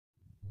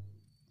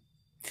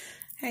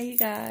Hey you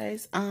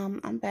guys,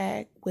 I'm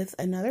back with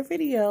another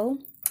video,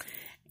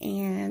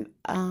 and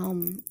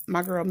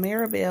my girl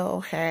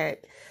Maribel had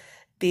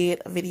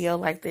did a video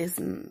like this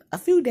a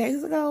few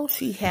days ago.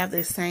 She had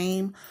this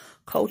same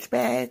Coach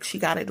bag. She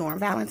got it during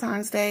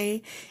Valentine's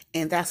Day,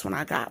 and that's when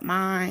I got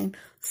mine.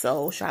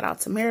 So shout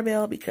out to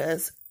Maribel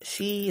because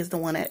she is the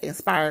one that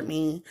inspired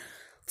me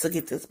to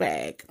get this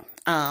bag.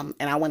 And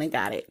I went and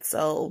got it.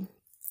 So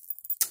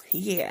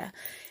yeah.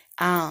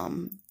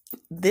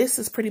 This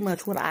is pretty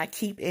much what I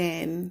keep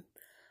in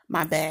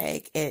my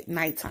bag at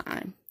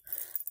nighttime.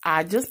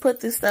 I just put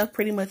this stuff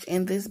pretty much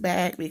in this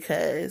bag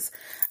because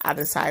I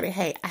decided,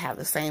 hey, I have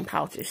the same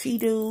pouch as she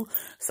do,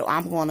 so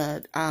I'm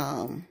gonna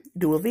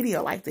do a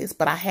video like this.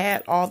 But I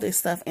had all this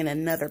stuff in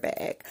another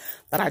bag,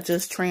 but I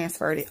just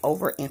transferred it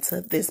over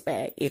into this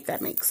bag, if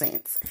that makes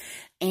sense.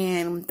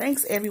 And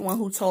thanks everyone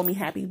who told me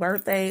happy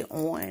birthday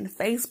on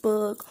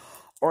Facebook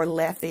or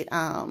left it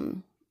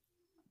on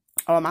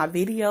my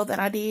video that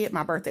I did.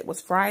 My birthday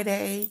was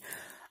Friday,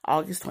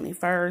 August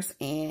 21st,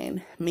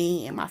 and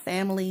me and my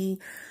family,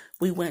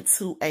 we went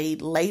to a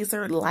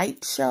laser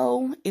light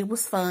show. It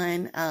was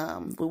fun.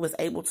 We was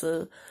able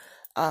to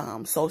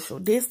social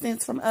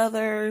distance from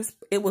others.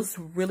 It was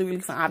really,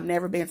 really fun. I've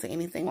never been to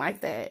anything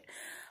like that.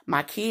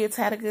 My kids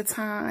had a good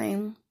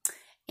time,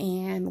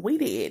 and we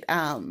did.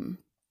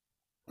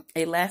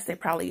 It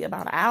lasted probably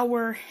about an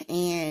hour,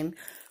 and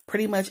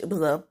pretty much it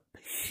was a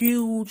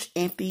huge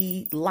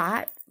empty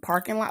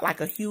parking lot,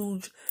 like a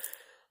huge,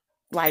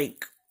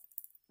 like,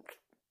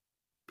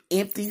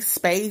 empty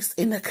space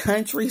in the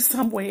country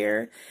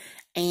somewhere,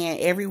 and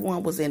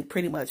everyone was in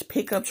pretty much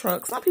pickup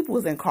trucks. Some people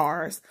was in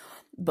cars,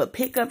 but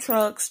pickup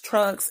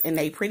trucks, and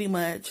they pretty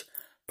much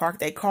park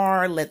their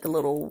car, let the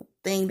little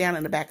thing down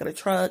in the back of the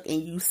truck,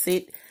 and you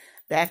sit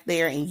back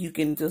there and you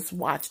can just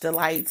watch the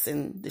lights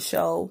and the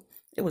show.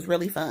 It was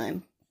really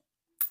fun.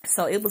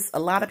 So it was a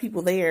lot of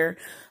people there,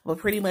 but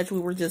pretty much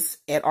we were just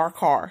at our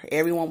car.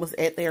 Everyone was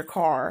at their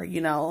car, you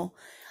know.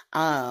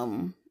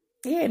 Yeah,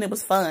 and it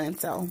was fun.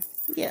 So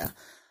yeah.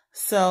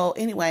 So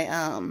anyway,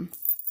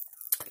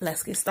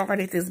 let's get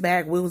started. This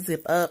bag will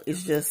zip up.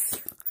 It's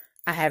just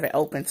I have it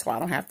open so I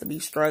don't have to be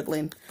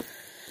struggling.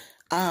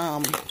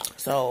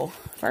 So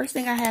first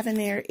thing I have in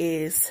there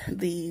is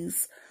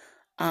these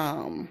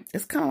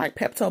it's kind of like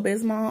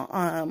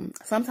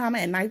Pepto-Bismol. Sometime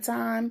at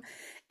nighttime,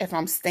 if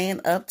I'm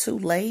staying up too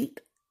late,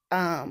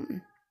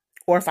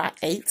 or if I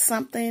ate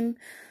something,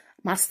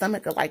 my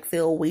stomach will like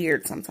feel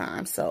weird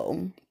sometimes.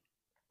 So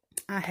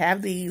I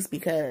have these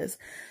because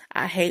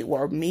I hate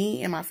where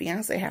me and my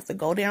fiance have to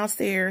go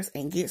downstairs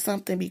and get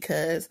something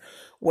because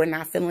we're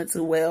not feeling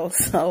too well.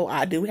 So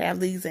I do have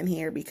these in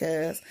here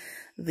because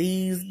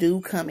these do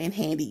come in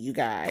handy, you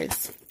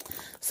guys.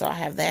 So I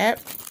have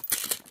that.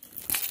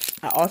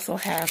 I also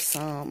have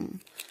some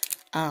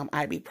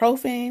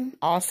ibuprofen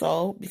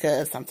also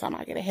because sometimes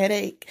I get a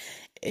headache.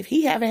 If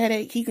he have a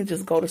headache, he can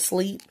just go to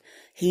sleep.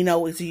 He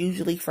knows it's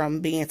usually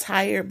from being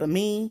tired, but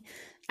me,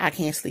 I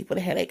can't sleep with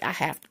a headache. I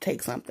have to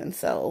take something.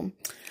 So,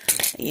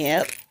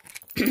 yep.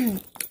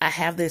 I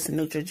have this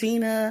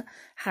Neutrogena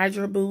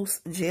Hydro Boost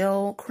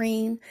Gel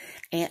Cream.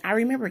 And I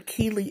remember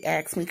Keely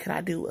asked me, could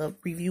I do a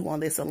review on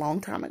this a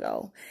long time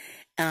ago?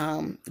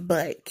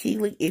 But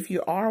Keely, if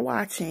you are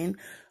watching,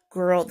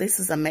 girl, this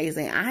is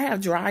amazing. I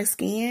have dry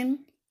skin.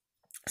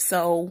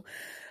 So,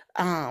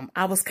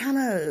 I was kind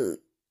of,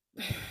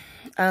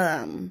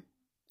 I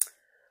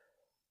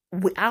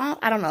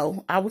don't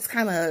know. I was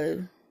kind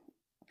of,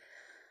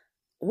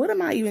 what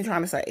am I even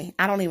trying to say?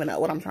 I don't even know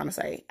what I'm trying to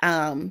say.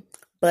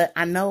 But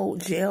I know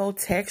gel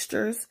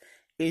textures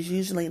is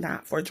usually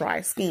not for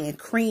dry skin.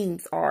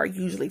 Creams are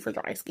usually for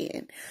dry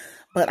skin.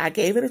 But I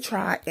gave it a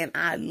try and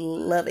I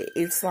love it.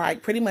 It's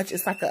like pretty much,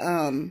 it's like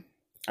a,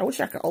 I wish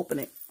I could open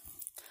it.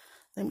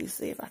 Let me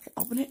see if I can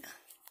open it.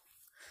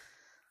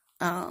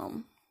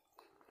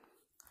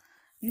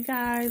 You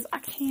guys, I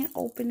can't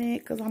open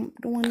it because I'm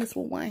doing this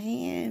with one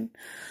hand.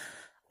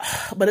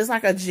 But it's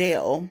like a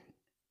gel.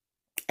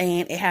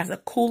 And it has a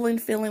cooling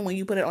feeling when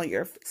you put it on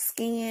your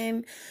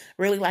skin.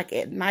 Really like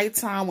at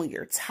nighttime when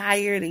you're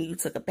tired and you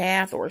took a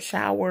bath or a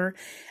shower.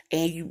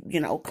 And you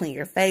know, clean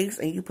your face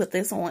and you put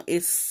this on.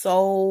 It's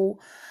so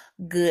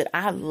good.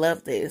 I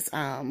love this.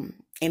 And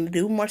it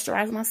do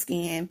moisturize my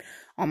skin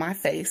on my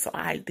face. So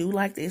I do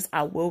like this.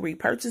 I will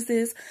repurchase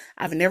this.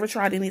 I've never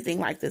tried anything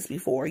like this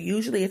before.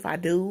 Usually if I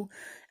do,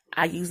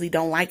 I usually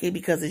don't like it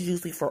because it's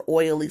usually for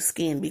oily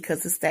skin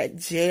because it's that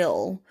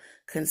gel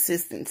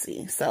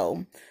consistency.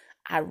 So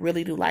I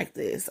really do like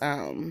this.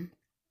 I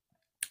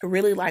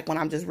really like when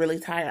I'm just really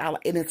tired.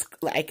 And it's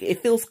like,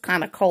 it feels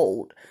kind of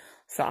cold.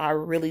 So I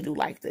really do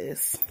like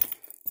this.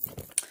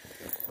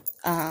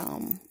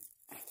 I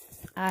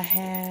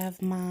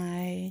have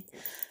my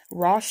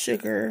raw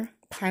sugar,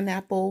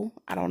 pineapple,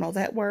 I don't know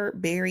that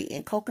word, berry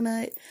and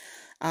coconut,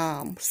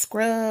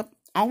 scrub.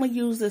 I only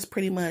use this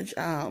pretty much,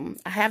 I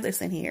have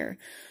this in here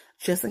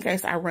just in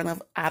case I run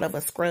out of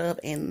a scrub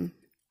in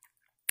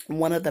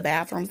one of the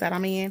bathrooms that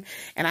I'm in.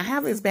 And I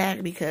have this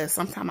bag because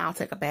sometimes I'll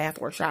take a bath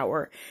or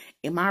shower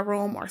in my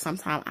room, or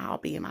sometimes I'll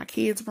be in my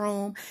kids'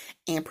 room,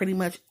 and pretty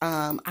much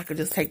I could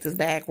just take this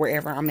bag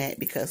wherever I'm at,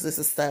 because this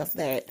is stuff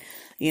that,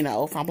 you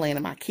know, if I'm laying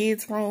in my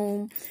kids'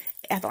 room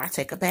after I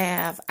take a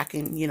bath, I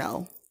can, you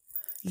know,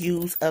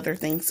 use other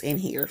things in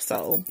here.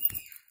 So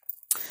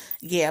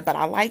yeah, but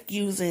I like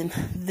using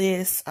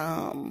this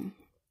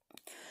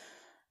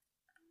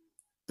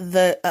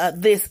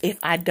this if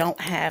I don't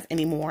have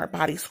any more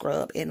body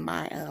scrub in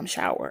my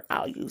shower,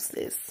 I'll use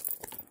this.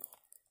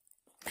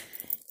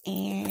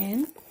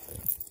 And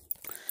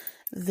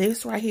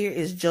this right here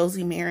is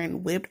Josie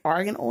Maran Whipped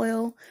Argan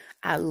Oil.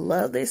 I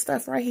love this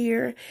stuff right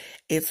here.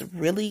 It's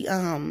really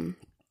nice.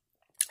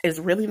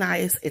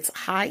 It's a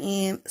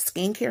high-end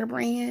skincare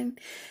brand,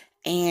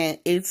 and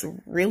it's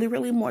really,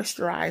 really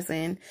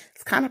moisturizing.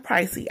 It's kind of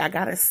pricey. I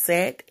got a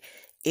set.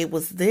 It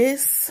was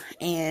this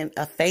and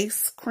a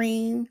face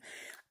cream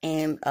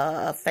and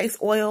a face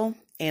oil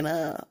and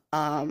a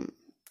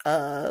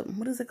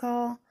what is it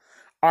called?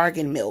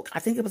 Argan milk. I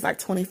think it was like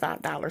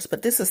 $25,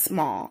 but this is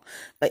small,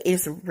 but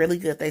it's really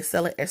good. They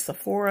sell it at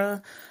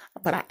Sephora,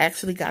 but I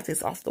actually got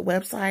this off the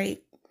website,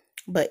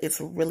 but it's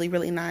really,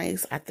 really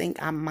nice. I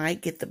think I might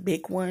get the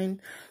big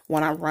one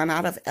when I run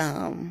out of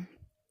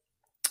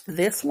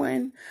this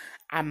one.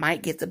 I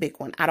might get the big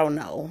one. I don't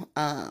know,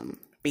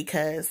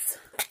 because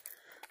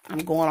I'm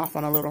going off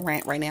on a little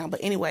rant right now.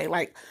 But anyway,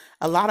 like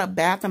a lot of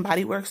Bath and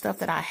Body Works stuff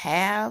that I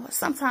have,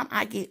 sometimes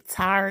I get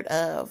tired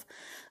of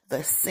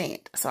the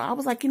scent. So I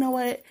was like, you know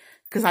what?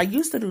 Because I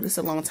used to do this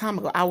a long time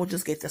ago. I would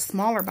just get the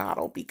smaller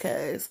bottle,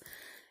 because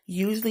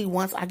usually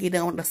once I get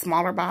on the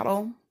smaller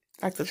bottle,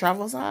 like the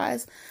travel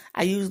size,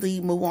 I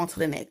usually move on to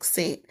the next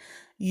scent.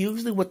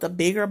 Usually with the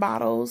bigger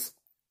bottles,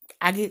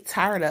 I get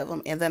tired of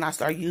them, and then I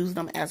start using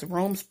them as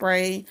room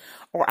spray,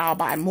 or I'll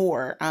buy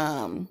more.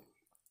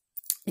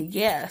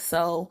 Yeah,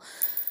 so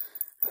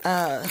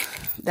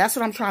that's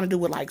what I'm trying to do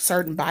with like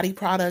certain body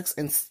products,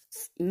 and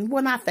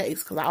well, not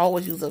face, because I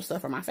always use those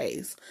stuff for my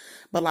face,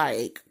 but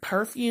like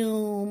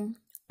perfume,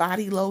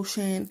 body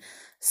lotion,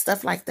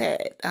 stuff like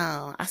that.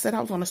 I said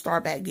I was going to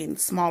start back getting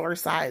smaller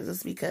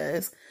sizes,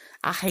 because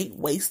I hate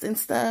wasting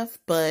stuff,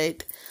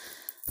 but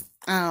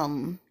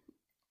I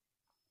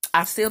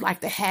still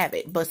like to have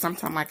it. But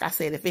sometimes, like I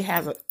said, if it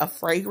has a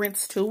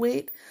fragrance to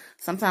it,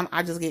 sometimes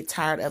I just get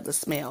tired of the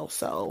smell.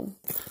 So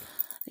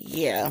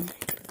yeah,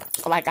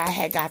 like I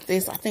had got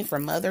this, I think for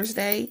Mother's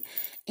Day,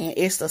 and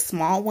it's the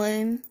small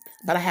one,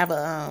 but I have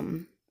a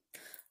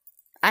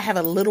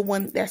little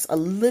one that's a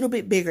little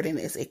bit bigger than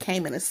this. It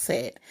came in a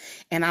set,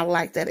 and I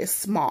like that it's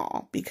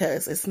small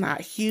because it's not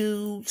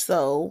huge.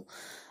 So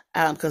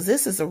because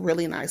this is a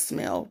really nice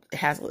smell. It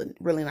has a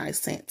really nice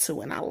scent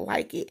too, and I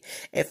like it.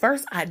 At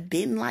first, I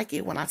didn't like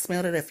it when I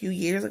smelled it a few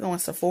years ago in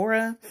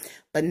Sephora,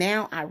 but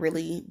now I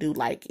really do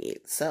like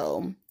it.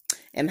 So,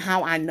 and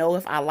how I know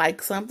if I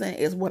like something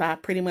is what I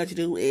pretty much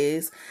do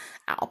is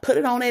I'll put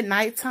it on at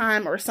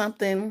nighttime or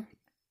something,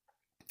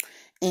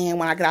 and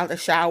when I get out the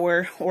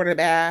shower or the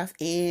bath,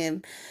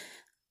 and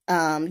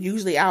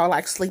usually I'll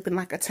like sleep in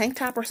like a tank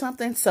top or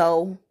something,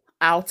 so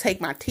I'll take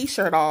my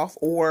t-shirt off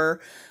or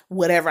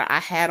whatever I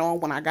had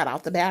on when I got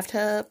out the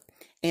bathtub,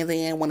 and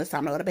then when it's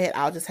time to go to bed,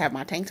 I'll just have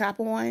my tank top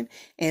on,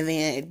 and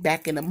then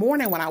back in the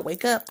morning when I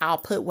wake up, I'll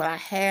put what I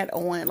had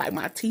on, like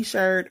my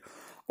t-shirt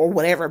or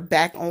whatever,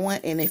 back on,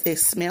 and if it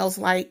smells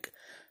like,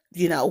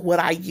 you know, what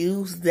I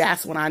use,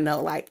 that's when I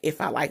know, like,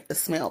 if I like the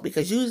smell,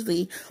 because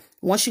usually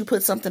once you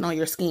put something on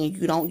your skin,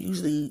 you don't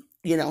usually,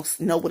 you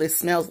know what it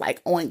smells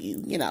like on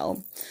you, you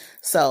know.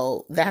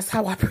 So that's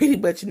how I pretty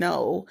much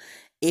know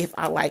if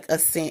I like a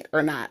scent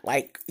or not,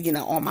 like, you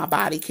know, on my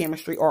body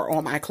chemistry or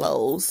on my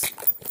clothes.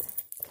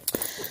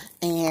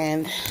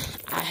 And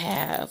I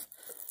have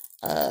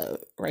a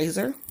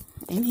razor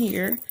in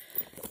here,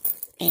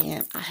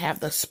 and I have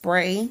the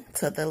spray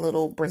to the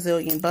little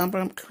Brazilian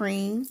bum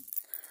cream.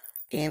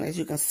 And as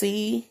you can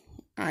see,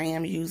 I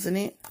am using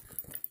it.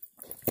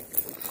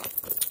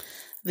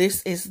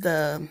 This is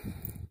the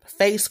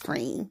face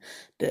cream,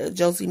 the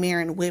Josie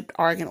Maran Whipped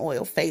Argan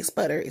Oil Face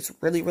Butter. It's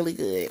really, really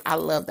good. I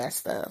love that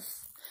stuff.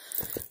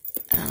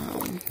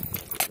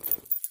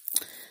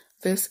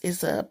 This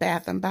is a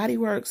Bath and Body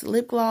Works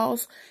lip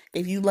gloss.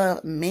 If you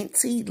love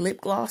minty lip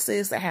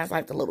glosses that has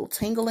like the little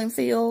tingling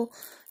feel,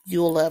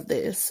 you'll love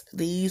this.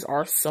 These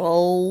are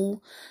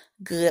so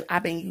good.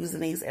 I've been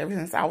using these ever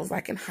since I was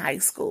like in high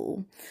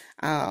school.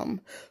 Oh,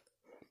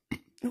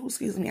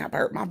 excuse me, I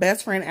burped. My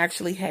best friend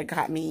actually had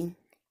got me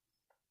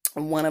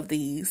one of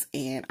these,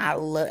 and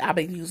I've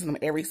been using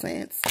them ever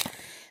since.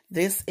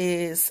 This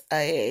is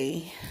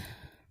a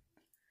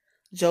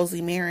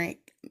Josie Maran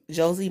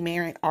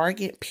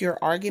Argan Pure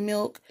Argan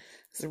Milk.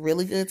 It's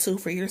really good too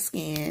for your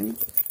skin.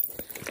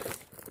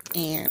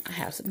 And I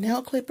have some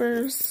nail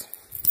clippers,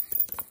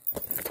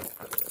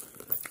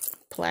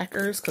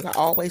 plackers, because I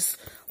always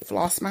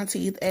floss my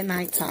teeth at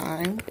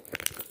nighttime.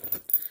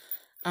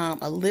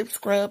 A lip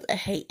scrub that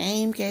Hey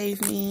Aim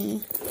gave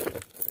me.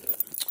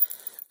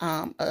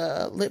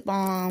 A lip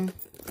balm,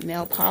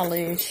 nail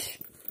polish.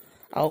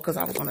 Oh, because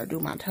I was going to do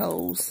my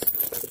toes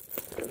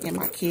in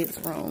my kids'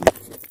 room.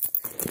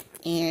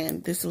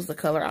 And this was the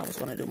color I was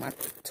going to do my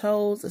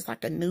toes. It's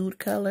like a nude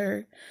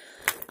color.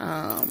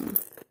 And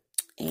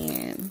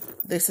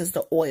this is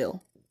the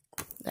oil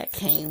that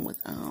came with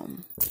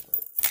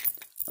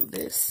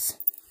this.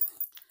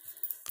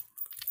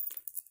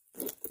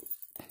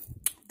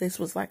 This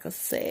was like a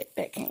set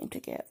that came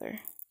together,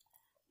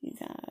 you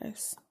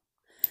guys.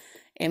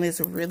 And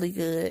it's really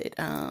good.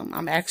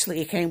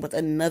 It came with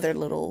another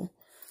little,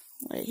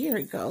 here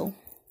we go.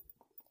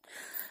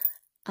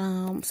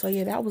 So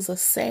yeah, that was a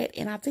set,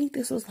 and I think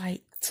this was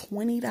like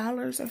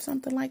 $20 or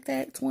something like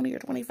that, $20 or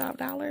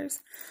 $25.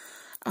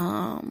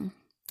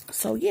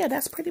 So yeah,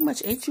 that's pretty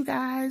much it, you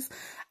guys.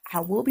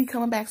 I will be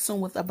coming back soon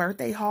with a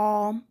birthday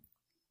haul.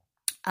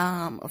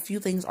 A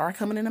few things are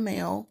coming in the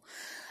mail.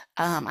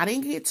 I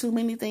didn't get too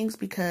many things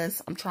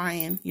because I'm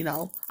trying,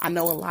 I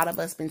know a lot of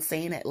us been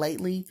saying it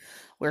lately.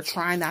 We're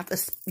trying not to,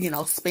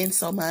 spend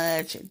so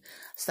much and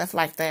stuff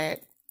like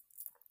that.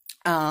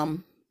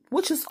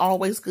 Which is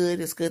always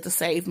good. It's good to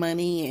save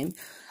money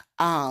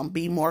and,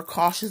 be more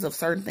cautious of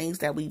certain things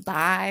that we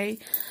buy.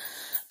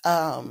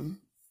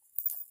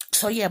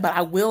 So yeah, but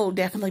I will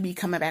definitely be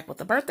coming back with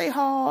the birthday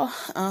haul.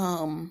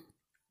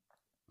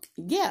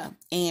 Yeah,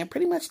 and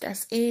pretty much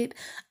that's it.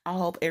 I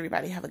hope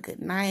everybody have a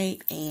good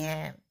night,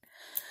 and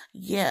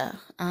yeah,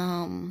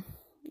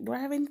 do I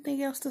have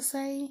anything else to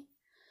say?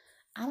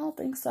 I don't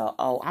think so.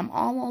 Oh, I'm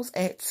almost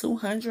at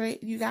 200,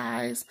 you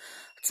guys,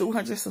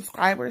 200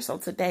 subscribers. So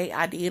today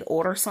I did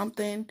order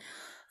something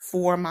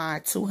for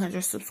my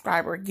 200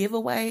 subscriber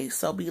giveaway.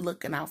 So be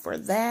looking out for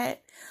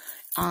that.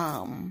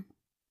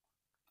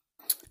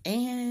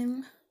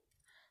 And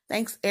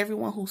thanks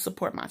everyone who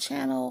support my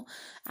channel.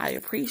 I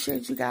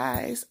appreciate you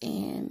guys.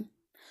 And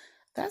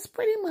that's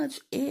pretty much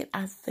it.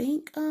 I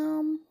think,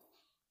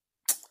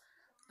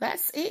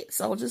 that's it.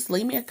 So just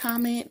leave me a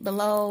comment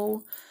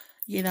below,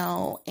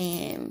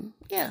 and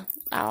yeah,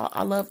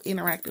 I love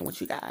interacting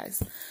with you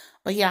guys.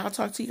 But yeah, I'll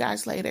talk to you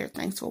guys later.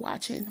 Thanks for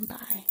watching.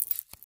 Bye.